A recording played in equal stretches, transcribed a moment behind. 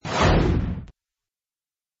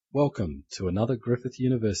Welcome to another Griffith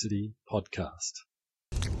University podcast.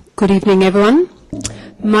 Good evening, everyone.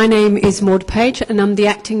 My name is Maud Page, and I'm the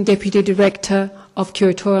Acting Deputy Director of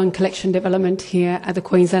Curatorial and Collection Development here at the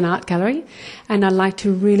Queensland Art Gallery. And I'd like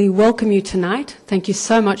to really welcome you tonight. Thank you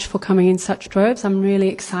so much for coming in such droves. I'm really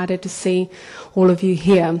excited to see all of you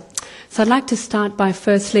here. So I'd like to start by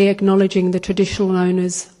firstly acknowledging the traditional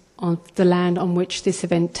owners of the land on which this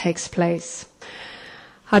event takes place.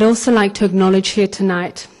 I'd also like to acknowledge here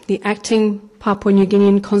tonight the Acting Papua New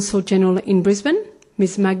Guinean Consul General in Brisbane,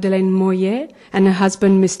 Ms. Magdalene Moyer, and her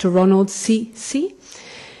husband, Mr. Ronald C.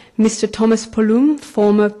 Mr. Thomas Polum,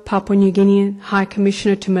 former Papua New Guinean High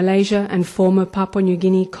Commissioner to Malaysia and former Papua New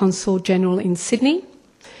Guinea Consul General in Sydney.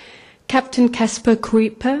 Captain Casper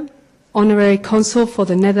Kuiper, Honorary Consul for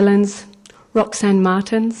the Netherlands, Roxanne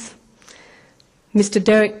Martens. Mr.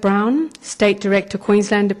 Derek Brown, State Director,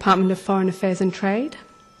 Queensland Department of Foreign Affairs and Trade.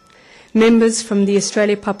 Members from the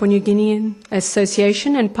Australia-Papua New Guinean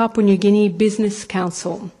Association and Papua New Guinea Business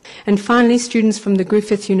Council. And finally, students from the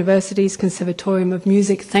Griffith University's Conservatorium of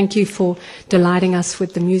Music. Thank you for delighting us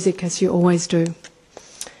with the music, as you always do.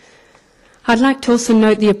 I'd like to also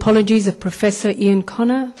note the apologies of Professor Ian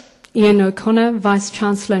O'Connor,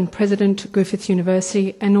 Vice-Chancellor and President of Griffith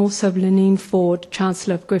University, and also Lenine Ford,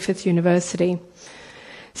 Chancellor of Griffith University.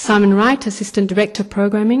 Simon Wright, Assistant Director of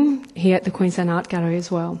Programming here at the Queensland Art Gallery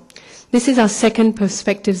as well. This is our second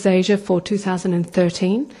Perspectives Asia for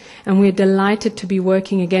 2013, and we're delighted to be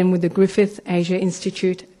working again with the Griffith Asia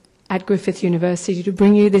Institute at Griffith University to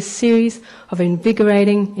bring you this series of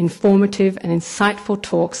invigorating, informative and insightful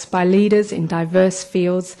talks by leaders in diverse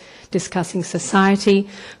fields discussing society,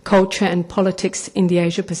 culture and politics in the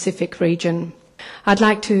Asia-Pacific region. I'd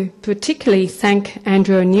like to particularly thank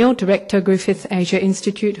Andrew O'Neill, Director, Griffith Asia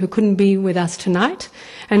Institute, who couldn't be with us tonight,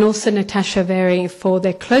 and also Natasha Very for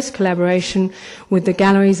their close collaboration with the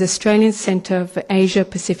Gallery's Australian Centre for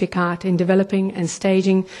Asia-Pacific Art in developing and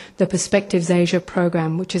staging the Perspectives Asia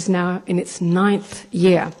program, which is now in its 9th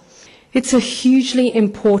year. It's a hugely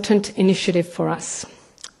important initiative for us,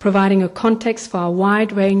 providing a context for our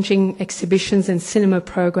wide-ranging exhibitions and cinema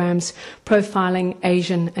programs profiling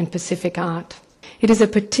Asian and Pacific art. It is a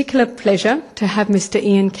particular pleasure to have Mr.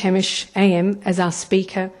 Ian Kemish, AM, as our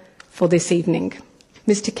speaker for this evening.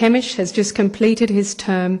 Mr. Kemish has just completed his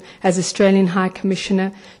term as Australian High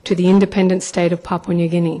Commissioner to the independent state of Papua New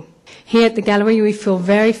Guinea. Here at the Gallery, we feel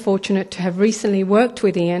very fortunate to have recently worked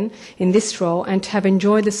with Ian in this role and to have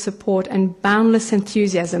enjoyed the support and boundless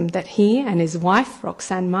enthusiasm that he and his wife,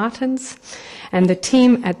 Roxanne Martens, and the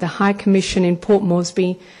team at the High Commission in Port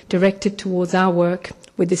Moresby directed towards our work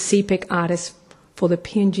with the CPEC artists for the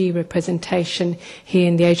PNG representation here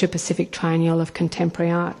in the Asia-Pacific Triennial of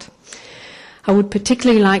Contemporary Art. I would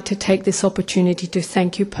particularly like to take this opportunity to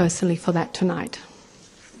thank you personally for that tonight.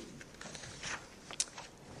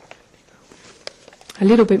 A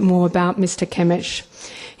little bit more about Mr. Kemish.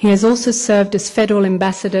 He has also served as Federal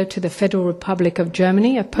Ambassador to the Federal Republic of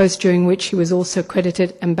Germany, a post during which he was also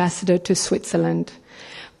accredited Ambassador to Switzerland.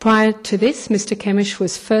 Prior to this, Mr. Kemish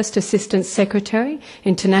was First Assistant Secretary,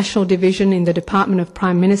 International Division in the Department of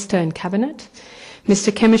Prime Minister and Cabinet.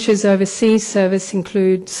 Mr. Kemish's overseas service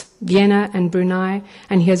includes Vienna and Brunei,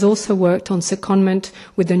 and he has also worked on secondment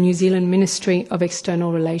with the New Zealand Ministry of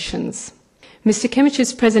External Relations. Mr.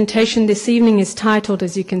 Kemish's presentation this evening is titled,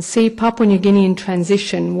 as you can see, Papua New Guinea in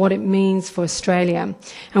Transition, What It Means for Australia,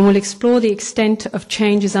 and will explore the extent of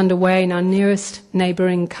changes underway in our nearest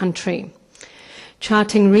neighbouring country.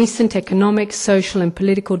 Charting recent economic, social and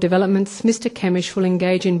political developments, Mr. Kemish will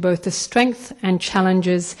engage in both the strengths and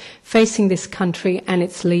challenges facing this country and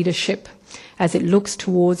its leadership as it looks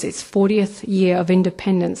towards its 40th year of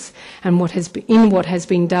independence and what has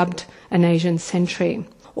been dubbed an Asian century.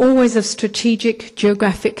 Always of strategic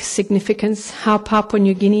geographic significance, how Papua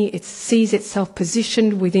New Guinea sees itself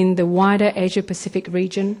positioned within the wider Asia-Pacific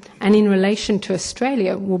region and in relation to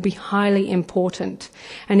Australia will be highly important.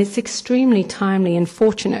 And it's extremely timely and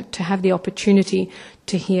fortunate to have the opportunity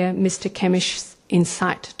to hear Mr. Kemish's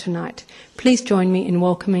insight tonight. Please join me in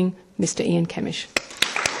welcoming Mr. Ian Kemish.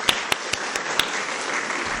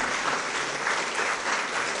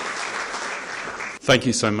 Thank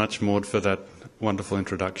you so much, Maud, for that wonderful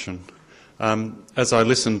introduction. As I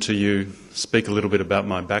listened to you speak a little bit about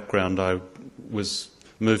my background, I was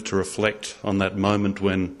moved to reflect on that moment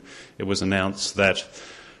when it was announced that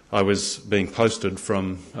I was being posted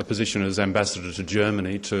from a position as Ambassador to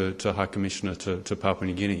Germany to High Commissioner to Papua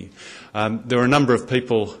New Guinea. There were a number of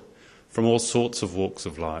people from all sorts of walks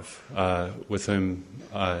of life with whom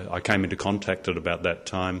I came into contact at about that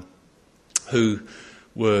time, who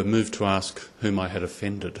were moved to ask whom I had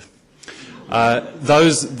offended.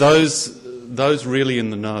 Those really in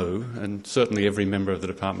the know, and certainly every member of the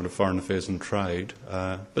Department of Foreign Affairs and Trade,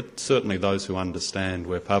 but certainly those who understand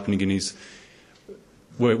where Papua New Guinea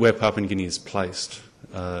is placed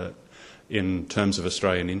in terms of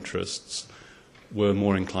Australian interests, were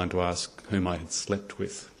more inclined to ask whom I had slept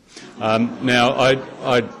with. Now,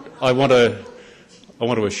 I want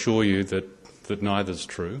to assure you that neither's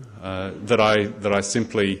true. That I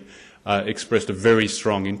simply expressed a very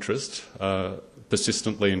strong interest,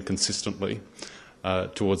 persistently and consistently,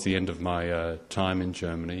 towards the end of my time in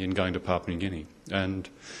Germany in going to Papua New Guinea. And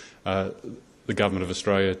the Government of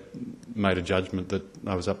Australia made a judgment that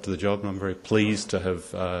I was up to the job, and I'm very pleased to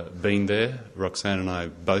have been there. Roxanne and I are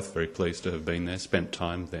both very pleased to have been there, spent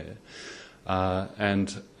time there,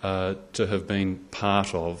 and to have been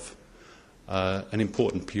part of an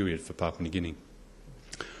important period for Papua New Guinea.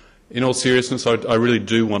 In all seriousness, I really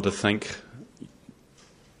do want to thank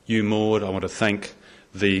you, Maud. I want to thank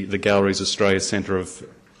the Galleries Australia Centre of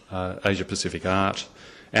Asia Pacific Art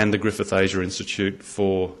and the Griffith Asia Institute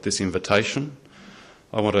for this invitation.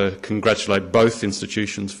 I want to congratulate both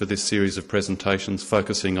institutions for this series of presentations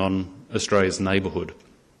focusing on Australia's neighbourhood.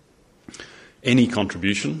 Any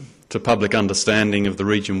contribution to public understanding of the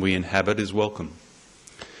region we inhabit is welcome.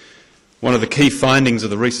 One of the key findings of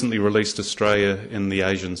the recently released Australia in the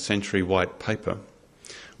Asian Century White Paper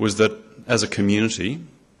was that as a community,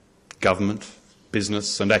 government,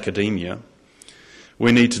 business and academia,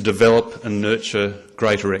 we need to develop and nurture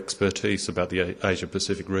greater expertise about the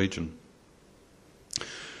Asia-Pacific region.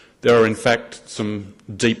 There are in fact some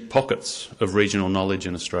deep pockets of regional knowledge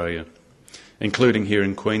in Australia, including here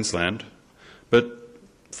in Queensland, but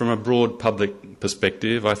from a broad public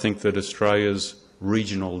perspective, I think that Australia's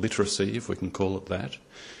regional literacy, if we can call it that,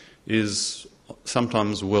 is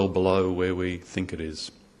sometimes well below where we think it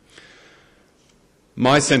is.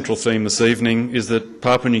 My central theme this evening is that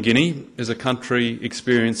Papua New Guinea is a country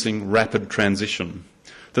experiencing rapid transition,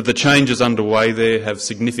 that the changes underway there have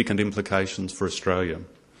significant implications for Australia.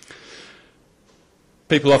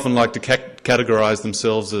 People often like to categorise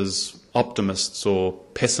themselves as optimists or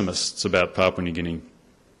pessimists about Papua New Guinea.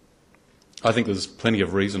 I think there's plenty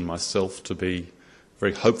of reason myself to be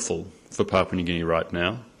very hopeful for Papua New Guinea right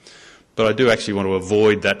now, but I do actually want to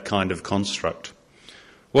avoid that kind of construct.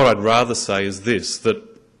 What I'd rather say is this, that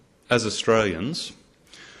as Australians,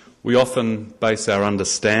 we often base our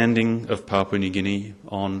understanding of Papua New Guinea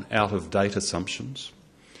on out-of-date assumptions,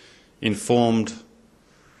 informed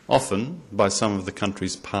often by some of the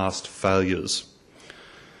country's past failures.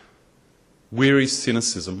 Weary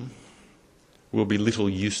cynicism will be little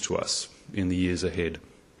use to us in the years ahead.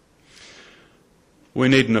 We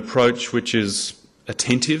need an approach which is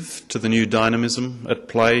attentive to the new dynamism at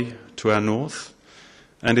play to our north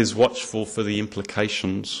and is watchful for the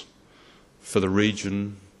implications for the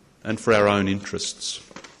region and for our own interests.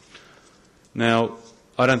 Now,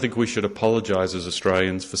 I don't think we should apologise as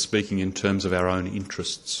Australians for speaking in terms of our own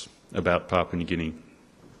interests about Papua New Guinea.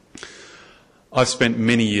 I've spent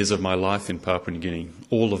many years of my life in Papua New Guinea,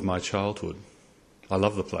 all of my childhood. I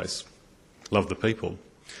love the place, love the people.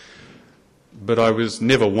 But I was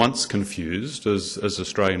never once confused as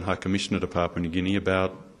Australian High Commissioner to Papua New Guinea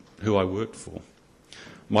about who I worked for.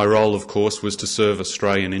 My role, of course, was to serve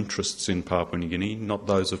Australian interests in Papua New Guinea, not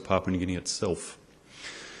those of Papua New Guinea itself.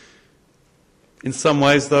 In some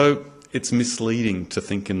ways, though, it's misleading to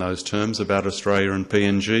think in those terms about Australia and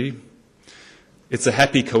PNG. It's a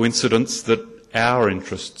happy coincidence that our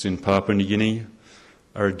interests in Papua New Guinea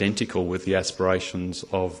are identical with the aspirations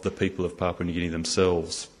of the people of Papua New Guinea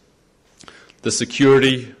themselves. The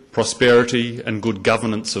security, prosperity and good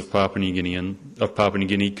governance of Papua New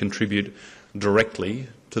Guinea contribute directly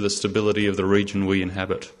to the stability of the region we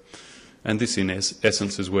inhabit. And this, in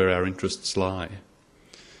essence, is where our interests lie.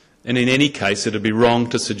 And in any case, it would be wrong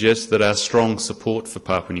to suggest that our strong support for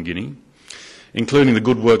Papua New Guinea, including the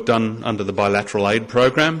good work done under the bilateral aid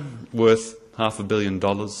program, worth $500 million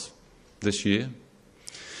this year,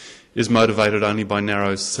 is motivated only by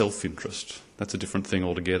narrow self-interest. That's a different thing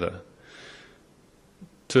altogether.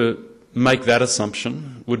 To make that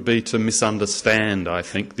assumption would be to misunderstand, I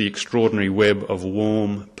think, the extraordinary web of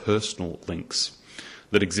warm personal links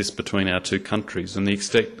that exist between our two countries and the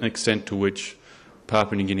extent to which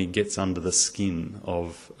Papua New Guinea gets under the skin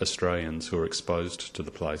of Australians who are exposed to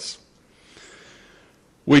the place.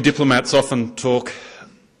 We diplomats often talk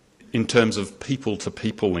in terms of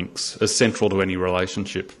people-to-people links as central to any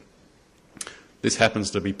relationship. This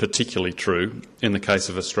happens to be particularly true in the case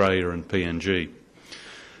of Australia and PNG.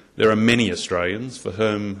 There are many Australians for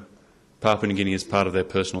whom Papua New Guinea is part of their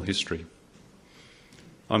personal history.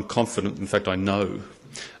 I'm confident, in fact I know,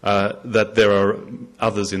 that there are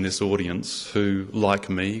others in this audience who, like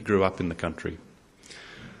me, grew up in the country.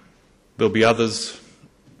 There'll be others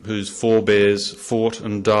whose forebears fought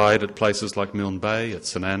and died at places like Milne Bay, at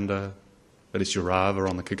Sananda, at Isurava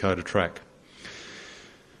on the Kokoda Track.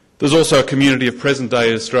 There's also a community of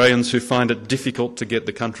present-day Australians who find it difficult to get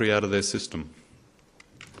the country out of their system.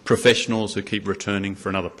 Professionals who keep returning for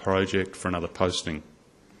another project, for another posting.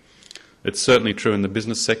 It's certainly true in the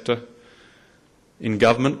business sector. In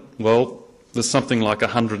government, well, there's something like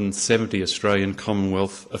 170 Australian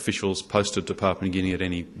Commonwealth officials posted to Papua New Guinea at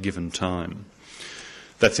any given time.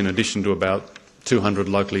 That's in addition to about 200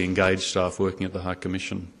 locally engaged staff working at the High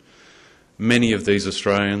Commission. Many of these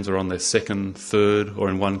Australians are on their second, third, or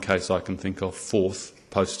in one case I can think of, fourth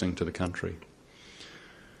posting to the country.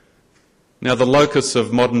 Now, the locus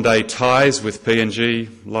of modern-day ties with PNG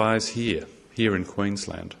lies here in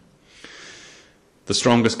Queensland. The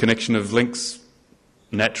strongest connection of links,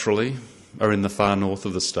 naturally, are in the far north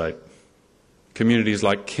of the state. Communities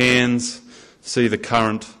like Cairns see the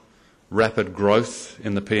current rapid growth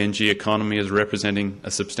in the PNG economy as representing a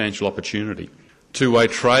substantial opportunity. Two-way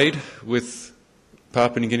trade with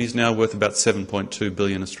Papua New Guinea is now worth about 7.2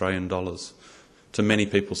 billion Australian dollars. To many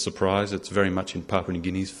people's surprise, it's very much in Papua New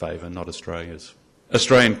Guinea's favour, not Australia's.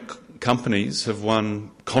 Australian companies have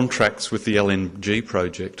won contracts with the LNG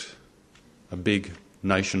project, a big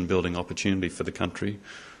nation-building opportunity for the country,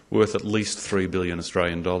 worth at least 3 billion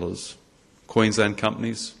Australian dollars. Queensland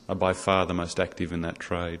companies are by far the most active in that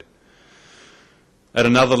trade. At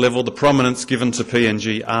another level, the prominence given to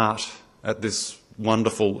PNG art at this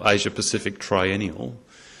wonderful Asia-Pacific triennial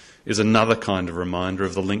is another kind of reminder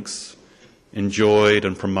of the links enjoyed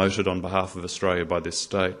and promoted on behalf of Australia by this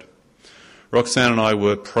state. Roxanne and I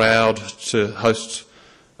were proud to host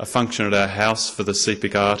a function at our house for the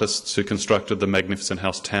CEPIC artists who constructed the magnificent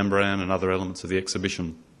House Tamboran and other elements of the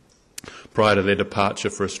exhibition prior to their departure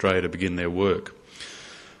for Australia to begin their work.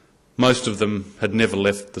 Most of them had never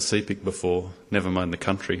left the CEPIC before, never mind the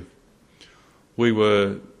country. We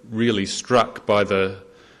were really struck by the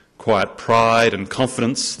quiet pride and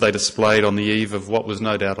confidence they displayed on the eve of what was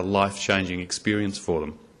no doubt a life-changing experience for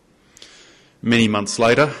them. Many months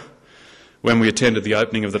later, when we attended the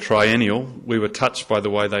opening of the triennial, we were touched by the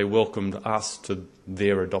way they welcomed us to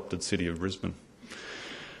their adopted city of Brisbane.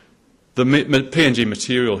 The PNG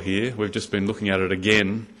material here, we've just been looking at it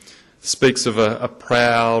again, speaks of a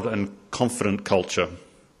proud and confident culture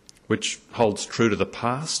which holds true to the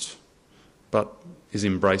past but is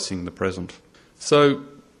embracing the present. So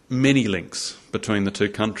many links between the two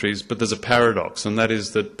countries, but there's a paradox, and that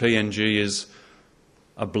is that PNG is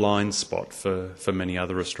a blind spot for many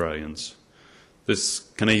other Australians. This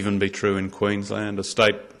can even be true in Queensland, a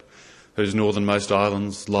state whose northernmost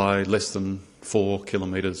islands lie less than 4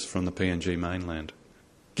 kilometres from the PNG mainland.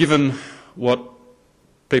 Given what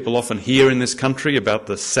people often hear in this country about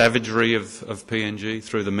the savagery of PNG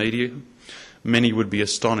through the media, many would be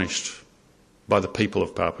astonished by the people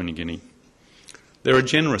of Papua New Guinea. They're a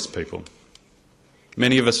generous people.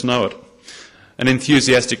 Many of us know it. An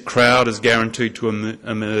enthusiastic crowd is guaranteed to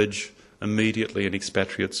emerge immediately an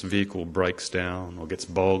expatriate's vehicle breaks down or gets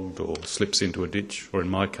bogged or slips into a ditch, or in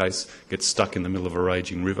my case, gets stuck in the middle of a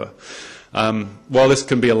raging river. While this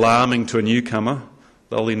can be alarming to a newcomer,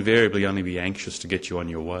 they'll invariably only be anxious to get you on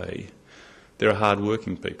your way. They're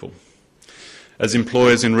hard-working people. As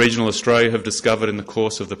employers in regional Australia have discovered in the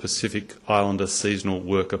course of the Pacific Islander Seasonal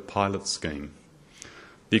Worker Pilot Scheme,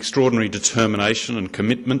 the extraordinary determination and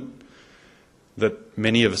commitment that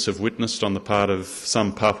many of us have witnessed on the part of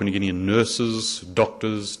some Papua New Guinean nurses,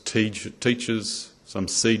 doctors, teachers, some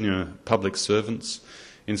senior public servants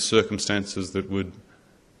in circumstances that would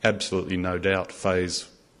absolutely no doubt faze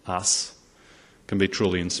us can be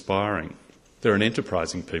truly inspiring. They're an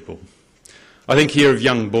enterprising people. I think here of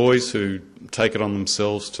young boys who take it on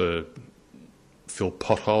themselves to fill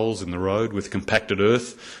potholes in the road with compacted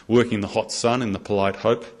earth, working in the hot sun in the polite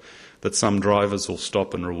hope that some drivers will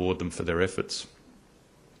stop and reward them for their efforts.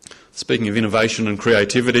 Speaking of innovation and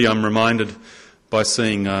creativity, I'm reminded by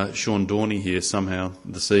seeing Sean Dorney here somehow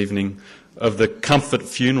this evening of the Comfort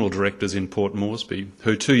Funeral Directors in Port Moresby,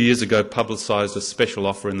 who 2 years ago publicised a special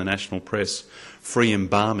offer in the national press, free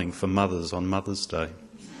embalming for mothers on Mother's Day.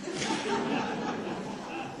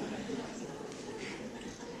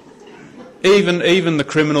 Even the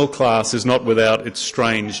criminal class is not without its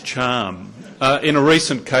strange charm. In a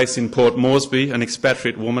recent case in Port Moresby, an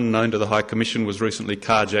expatriate woman known to the High Commission was recently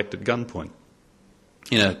carjacked at gunpoint.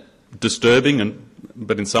 In a disturbing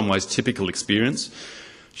but in some ways typical experience,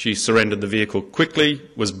 she surrendered the vehicle quickly,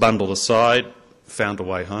 was bundled aside, found a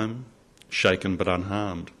way home, shaken but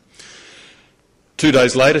unharmed. 2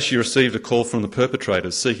 days later, she received a call from the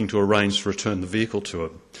perpetrators seeking to arrange to return the vehicle to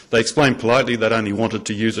her. They explained politely they'd only wanted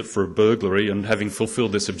to use it for a burglary, and having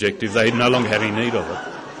fulfilled this objective, they no longer had any need of it.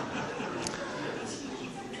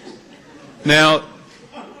 Now,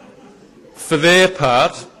 for their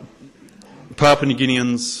part, Papua New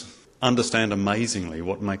Guineans understand amazingly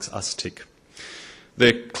what makes us tick.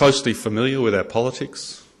 They're closely familiar with our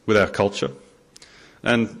politics, with our culture,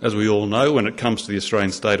 and as we all know, when it comes to the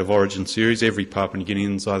Australian State of Origin series, every Papua New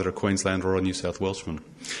Guinean is either a Queenslander or a New South Welshman.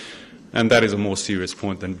 And that is a more serious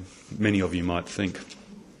point than many of you might think.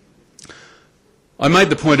 I made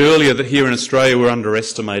the point earlier that here in Australia we're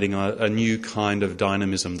underestimating a new kind of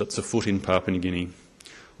dynamism that's afoot in Papua New Guinea.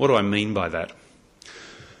 What do I mean by that?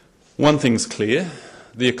 One thing's clear,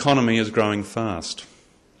 the economy is growing fast.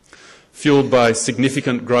 Fuelled by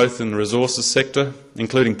significant growth in the resources sector,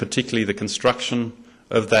 including particularly the construction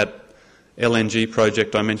of that LNG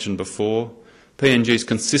project I mentioned before, PNG's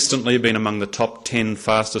consistently been among the top 10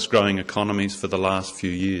 fastest growing economies for the last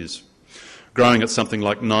few years, growing at something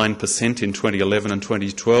like 9% in 2011 and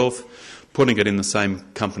 2012, putting it in the same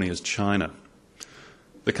company as China.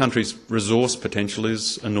 The country's resource potential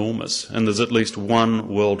is enormous, and there's at least one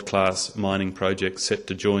world-class mining project set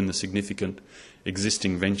to join the significant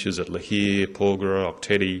existing ventures at Lihir, Porgera,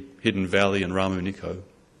 Ok Tedi, Hidden Valley and Ramu-Nikko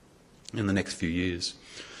in the next few years.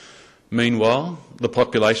 Meanwhile, the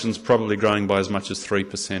population's probably growing by as much as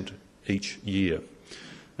 3% each year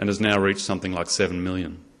and has now reached something like 7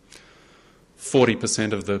 million.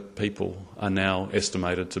 40% of the people are now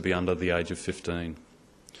estimated to be under the age of 15.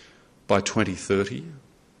 By 2030,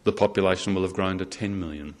 the population will have grown to 10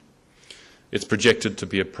 million. It's projected to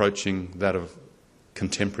be approaching that of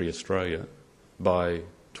contemporary Australia by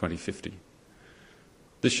 2050.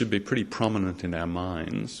 This should be pretty prominent in our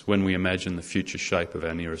minds when we imagine the future shape of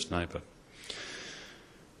our nearest neighbour.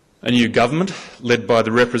 A new government, led by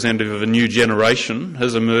the representative of a new generation,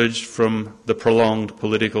 has emerged from the prolonged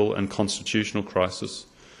political and constitutional crisis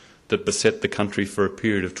that beset the country for a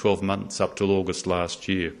period of 12 months up till August last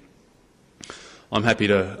year. I'm happy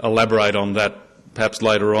to elaborate on that perhaps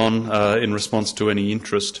later on in response to any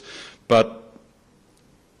interest, but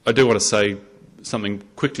I do want to say something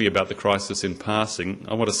quickly about the crisis in passing.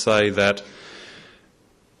 I want to say that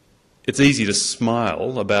it's easy to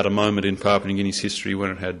smile about a moment in Papua New Guinea's history when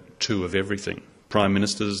it had two of everything: Prime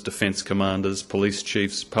Ministers, Defence Commanders, Police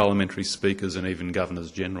Chiefs, Parliamentary Speakers and even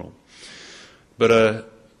Governors-General. But a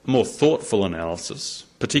more thoughtful analysis,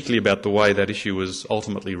 particularly about the way that issue was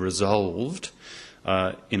ultimately resolved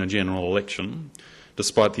in a general election,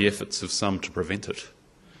 despite the efforts of some to prevent it,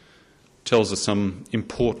 tells us some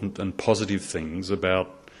important and positive things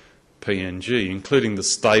about PNG, including the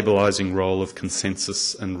stabilising role of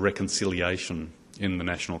consensus and reconciliation in the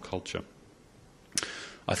national culture.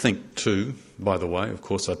 I think too, by the way, of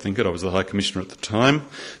course I think it, I was the High Commissioner at the time,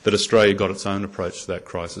 that Australia got its own approach to that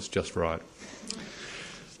crisis just right.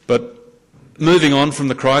 But moving on from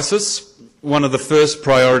the crisis, one of the first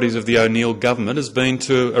priorities of the O'Neill government has been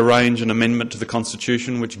to arrange an amendment to the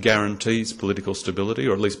Constitution which guarantees political stability,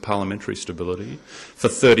 or at least parliamentary stability, for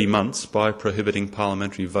 30 months by prohibiting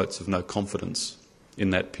parliamentary votes of no confidence in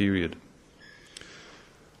that period.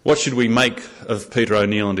 What should we make of Peter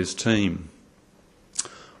O'Neill and his team?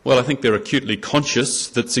 Well, I think they're acutely conscious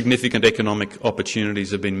that significant economic opportunities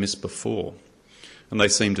have been missed before, and they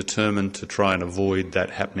seem determined to try and avoid that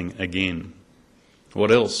happening again. What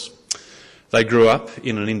else? They grew up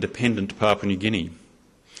in an independent Papua New Guinea.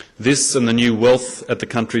 This and the new wealth at the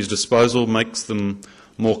country's disposal makes them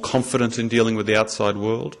more confident in dealing with the outside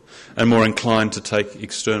world and more inclined to take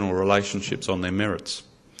external relationships on their merits.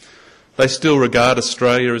 They still regard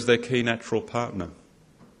Australia as their key natural partner.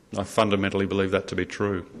 I fundamentally believe that to be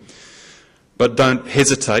true. But don't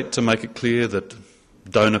hesitate to make it clear that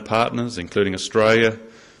donor partners, including Australia,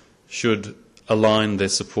 should align their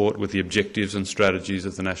support with the objectives and strategies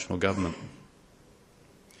of the national government.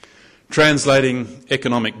 Translating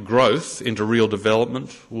economic growth into real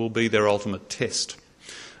development will be their ultimate test,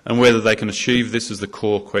 and whether they can achieve this is the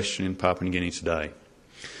core question in Papua New Guinea today.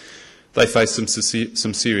 They face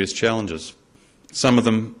some serious challenges. Some of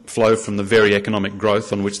them flow from the very economic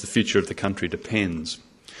growth on which the future of the country depends.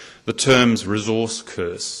 The terms resource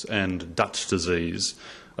curse and Dutch disease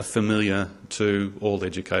are familiar to all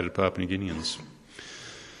educated Papua New Guineans.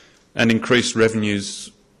 And increased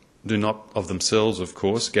revenues do not of themselves, of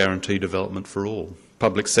course, guarantee development for all.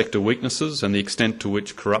 Public sector weaknesses and the extent to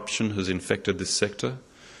which corruption has infected this sector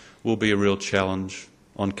will be a real challenge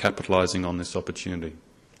on capitalising on this opportunity.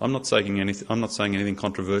 I'm not saying anything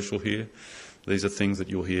controversial here. These are things that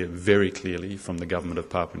you'll hear very clearly from the government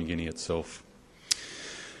of Papua New Guinea itself.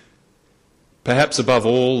 Perhaps above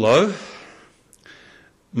all, though,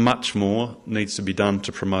 much more needs to be done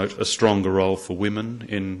to promote a stronger role for women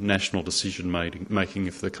in national decision-making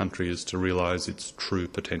if the country is to realise its true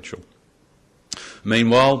potential.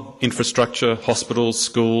 Meanwhile, infrastructure, hospitals,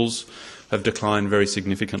 schools have declined very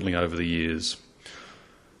significantly over the years.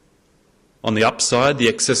 On the upside, the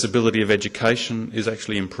accessibility of education is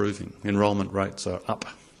actually improving. Enrolment rates are up,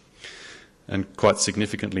 and quite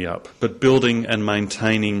significantly up. But building and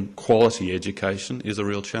maintaining quality education is a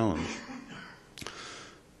real challenge.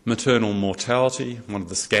 Maternal mortality, one of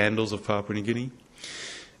the scandals of Papua New Guinea,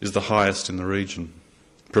 is the highest in the region.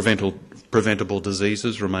 Preventable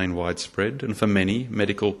diseases remain widespread, and for many,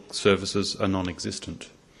 medical services are non-existent.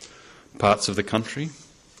 Parts of the country,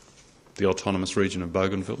 the autonomous region of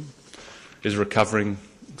Bougainville, is recovering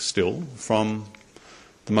still from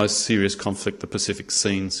the most serious conflict the Pacific's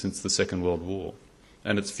seen since the Second World War,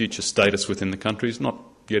 and its future status within the country is not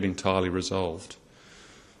yet entirely resolved.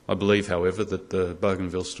 I believe, however, that the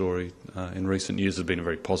Bougainville story in recent years has been a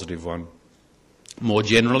very positive one. More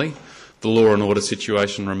generally, the law and order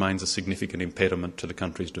situation remains a significant impediment to the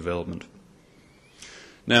country's development.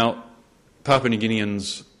 Now, Papua New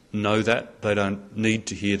Guineans know that. They don't need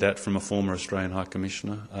to hear that from a former Australian High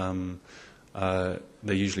Commissioner.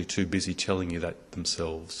 They're usually too busy telling you that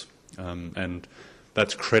themselves. And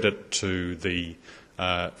that's credit to the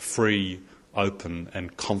free, open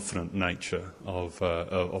and confident nature of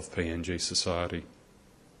PNG society.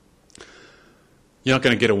 You're not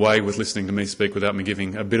going to get away with listening to me speak without me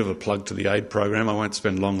giving a bit of a plug to the aid program. I won't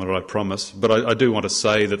spend long on it, I promise. But I do want to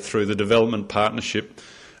say that through the development partnership,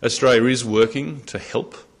 Australia is working to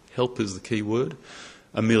help is the key word,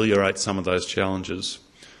 ameliorate some of those challenges.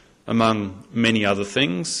 Among many other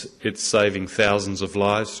things, it's saving thousands of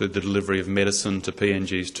lives through the delivery of medicine to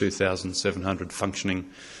PNG's 2,700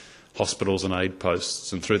 functioning hospitals and aid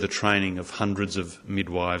posts, and through the training of hundreds of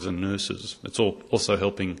midwives and nurses. It's also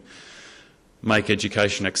helping make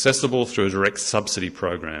education accessible through a direct subsidy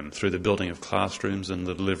program, through the building of classrooms and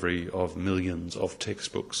the delivery of millions of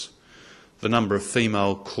textbooks. The number of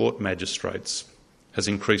female court magistrates has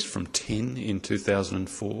increased from 10 in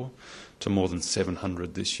 2004 to more than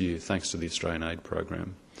 700 this year, thanks to the Australian Aid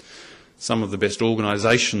Program. Some of the best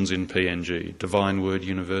organisations in PNG, Divine Word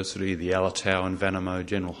University, the Alatau and Vanamo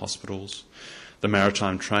General Hospitals, the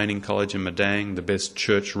Maritime Training College in Madang, the best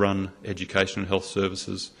church-run education and health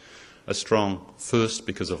services, are strong first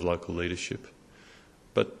because of local leadership,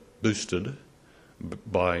 but boosted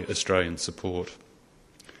by Australian support.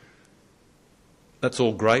 That's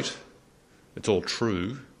all great, it's all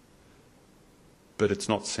true, but it's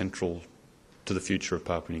not central to the future of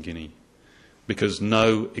Papua New Guinea, because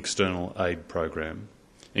no external aid program,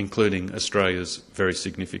 including Australia's very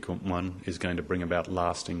significant one, is going to bring about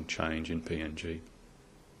lasting change in PNG.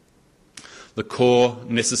 The core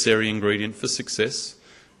necessary ingredient for success,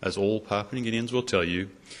 as all Papua New Guineans will tell you,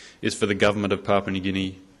 is for the government of Papua New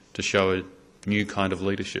Guinea to show a new kind of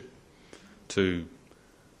leadership, to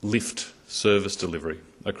lift service delivery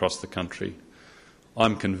across the country.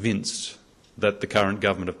 I'm convinced that the current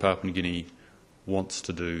government of Papua New Guinea wants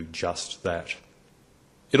to do just that.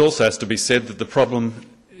 It also has to be said that the problem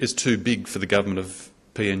is too big for the government of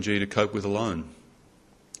PNG to cope with alone.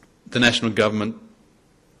 The national government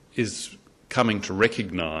is coming to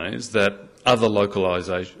recognise that other local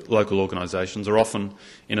organisations are often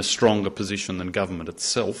in a stronger position than government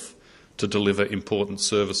itself to deliver important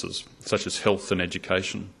services, such as health and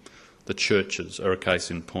education. The churches are a case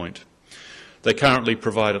in point. They currently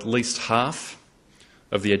provide at least half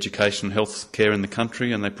of the education and health care in the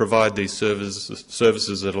country, and they provide these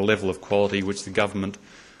services at a level of quality which the government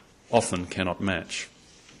often cannot match.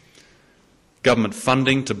 Government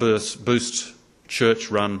funding to boost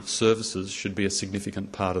church-run services should be a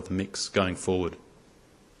significant part of the mix going forward.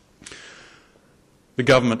 The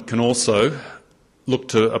government can also look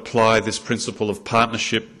to apply this principle of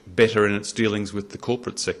partnership better in its dealings with the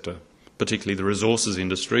corporate sector, particularly the resources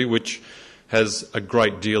industry, which has a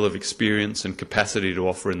great deal of experience and capacity to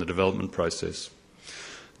offer in the development process.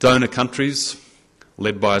 Donor countries,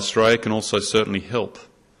 led by Australia, can also certainly help,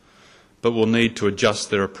 but will need to adjust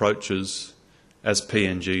their approaches as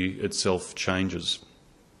PNG itself changes.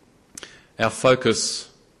 Our focus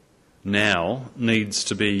now needs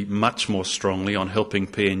to be much more strongly on helping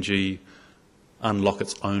PNG unlock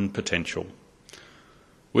its own potential.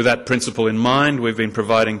 With that principle in mind, we've been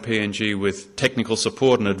providing PNG with technical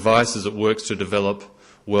support and advice as it works to develop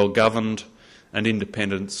well-governed and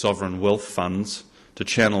independent sovereign wealth funds to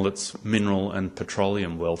channel its mineral and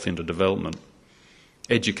petroleum wealth into development.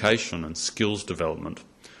 Education and skills development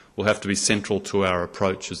will have to be central to our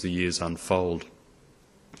approach as the years unfold.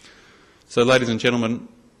 So, ladies and gentlemen,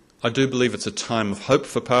 I do believe it's a time of hope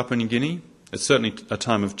for Papua New Guinea. It's certainly a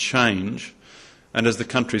time of change, and as the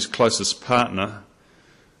country's closest partner,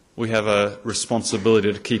 we have a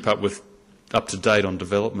responsibility to keep up to date on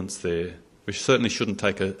developments there. We certainly shouldn't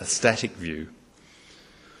take a static view.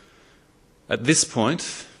 At this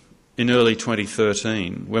point, in early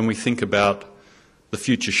 2013, when we think about the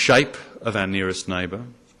future shape of our nearest neighbour,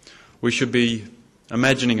 we should be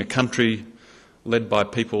imagining a country led by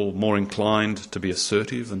people more inclined to be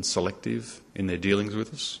assertive and selective in their dealings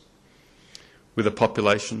with us, with a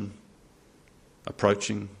population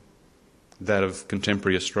approaching that of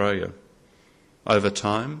contemporary Australia. Over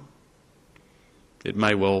time, it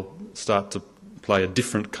may well start to play a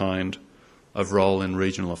different kind of role in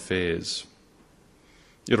regional affairs.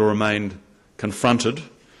 It will remain confronted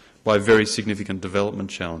by very significant development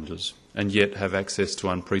challenges and yet have access to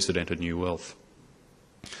unprecedented new wealth.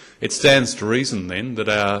 It stands to reason then that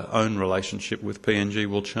our own relationship with PNG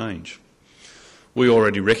will change. We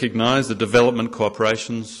already recognise that development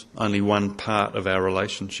cooperation's only one part of our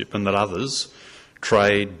relationship and that others,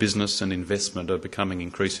 trade, business and investment, are becoming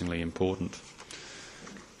increasingly important.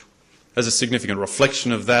 As a significant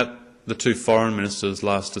reflection of that, the two foreign ministers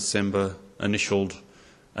last December initialled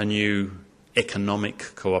a new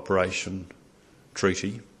economic cooperation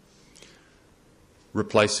treaty,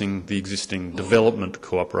 replacing the existing development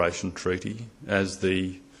cooperation treaty as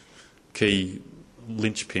the key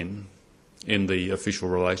linchpin in the official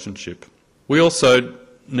relationship. We also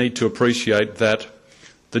need to appreciate that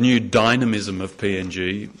the new dynamism of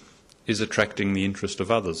PNG is attracting the interest of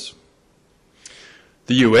others.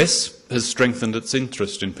 The US has strengthened its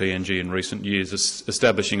interest in PNG in recent years,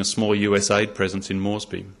 establishing a small US aid presence in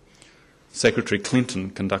Moresby. Secretary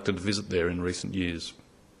Clinton conducted a visit there in recent years.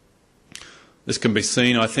 This can be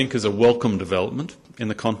seen, I think, as a welcome development in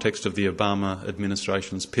the context of the Obama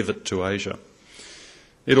administration's pivot to Asia.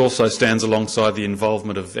 It also stands alongside the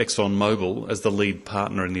involvement of ExxonMobil as the lead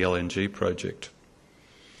partner in the LNG project.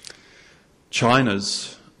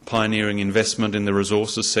 China's pioneering investment in the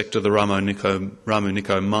resources sector, the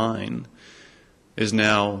Ramu-Nico mine, is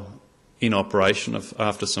now in operation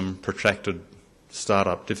after some protracted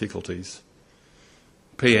start-up difficulties.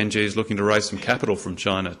 PNG is looking to raise some capital from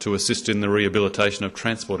China to assist in the rehabilitation of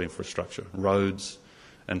transport infrastructure, roads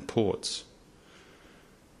and ports.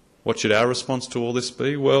 What should our response to all this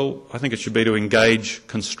be? Well, I think it should be to engage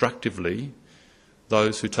constructively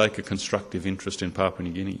those who take a constructive interest in Papua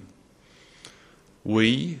New Guinea.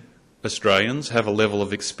 We, Australians, have a level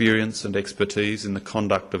of experience and expertise in the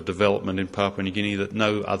conduct of development in Papua New Guinea that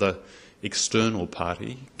no other external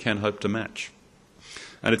party can hope to match.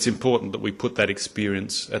 And it's important that we put that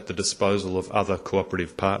experience at the disposal of other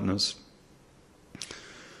cooperative partners.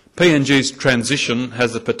 PNG's transition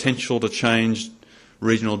has the potential to change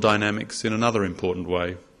regional dynamics in another important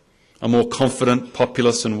way. A more confident,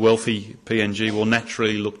 populous and wealthy PNG will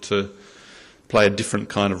naturally look to play a different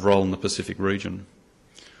kind of role in the Pacific region.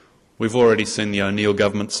 We've already seen the O'Neill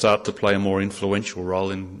government start to play a more influential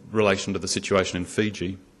role in relation to the situation in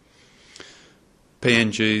Fiji.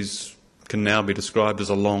 PNG's can now be described as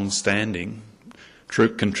a long-standing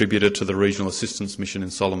troop contributor to the regional assistance mission in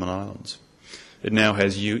Solomon Islands. It now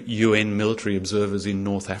has UN military observers in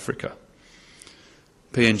North Africa.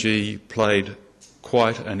 PNG played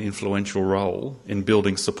quite an influential role in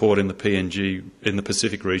building support in the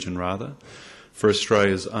Pacific region for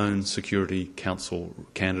Australia's own Security Council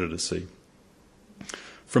candidacy.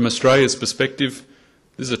 From Australia's perspective,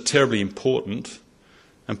 this is a terribly important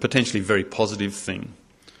and potentially very positive thing.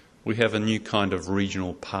 We have a new kind of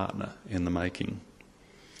regional partner in the making.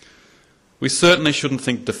 We certainly shouldn't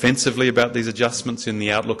think defensively about these adjustments in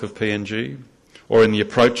the outlook of PNG or in the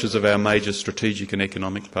approaches of our major strategic and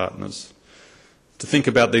economic partners. To think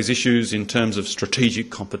about these issues in terms of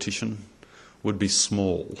strategic competition would be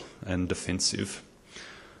small and defensive.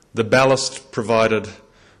 The ballast provided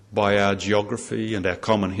by our geography and our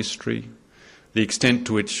common history, the extent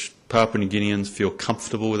to which Papua New Guineans feel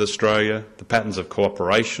comfortable with Australia, the patterns of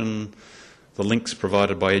cooperation, the links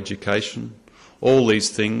provided by education, all these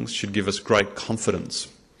things should give us great confidence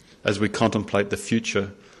as we contemplate the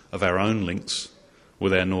future of our own links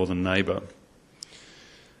with our northern neighbour.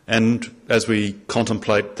 And as we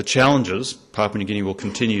contemplate the challenges Papua New Guinea will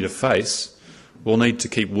continue to face, we'll need to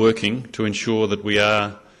keep working to ensure that we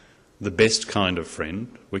are the best kind of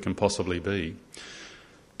friend we can possibly be.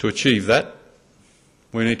 To achieve that,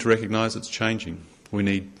 we need to recognise it's changing. We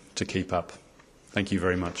need to keep up. Thank you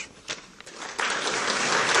very much.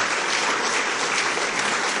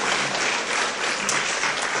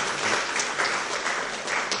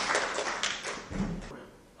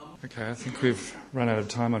 Okay, I think we've run out of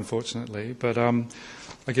time, unfortunately, but I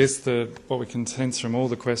guess what we can sense from all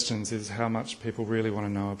the questions is how much people really want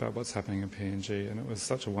to know about what's happening in PNG, and it was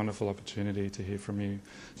such a wonderful opportunity to hear from you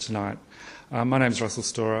tonight. My name is Russell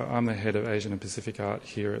Storer. I'm the head of Asian and Pacific Art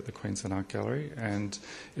here at the Queensland Art Gallery, and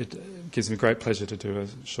it gives me great pleasure to do a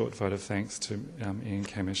short vote of thanks to Ian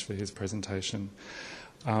Kemish for his presentation.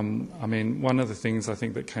 One of the things I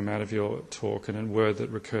think that came out of your talk, and a word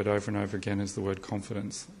that recurred over and over again, is the word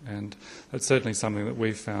confidence. And that's certainly something that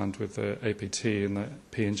we found with the APT and the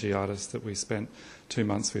PNG artists that we spent 2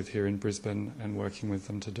 months with here in Brisbane and working with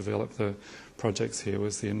them to develop the projects here,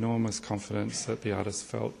 was the enormous confidence that the artists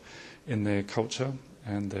felt in their culture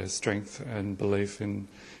and their strength and belief in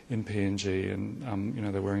PNG. And,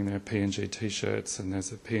 they're wearing their PNG T-shirts, and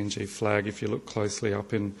there's a PNG flag. If you look closely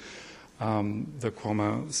up in the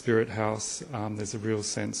Kwama Spirit House, there's a real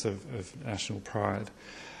sense of national pride.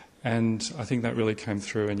 And I think that really came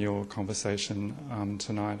through in your conversation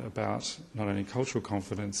tonight about not only cultural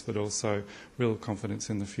confidence, but also real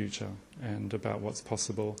confidence in the future and about what's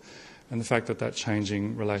possible. And the fact that that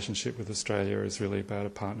changing relationship with Australia is really about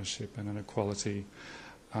a partnership and an equality,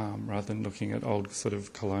 rather than looking at old sort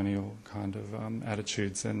of colonial kind of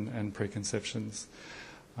attitudes and preconceptions.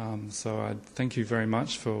 So I thank you very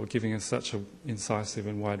much for giving us such an incisive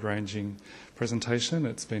and wide-ranging presentation.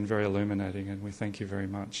 It's been very illuminating, and we thank you very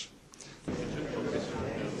much.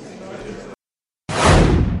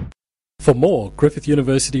 For more Griffith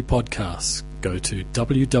University podcasts, go to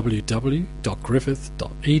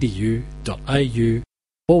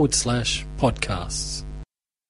www.griffith.edu.au/podcasts.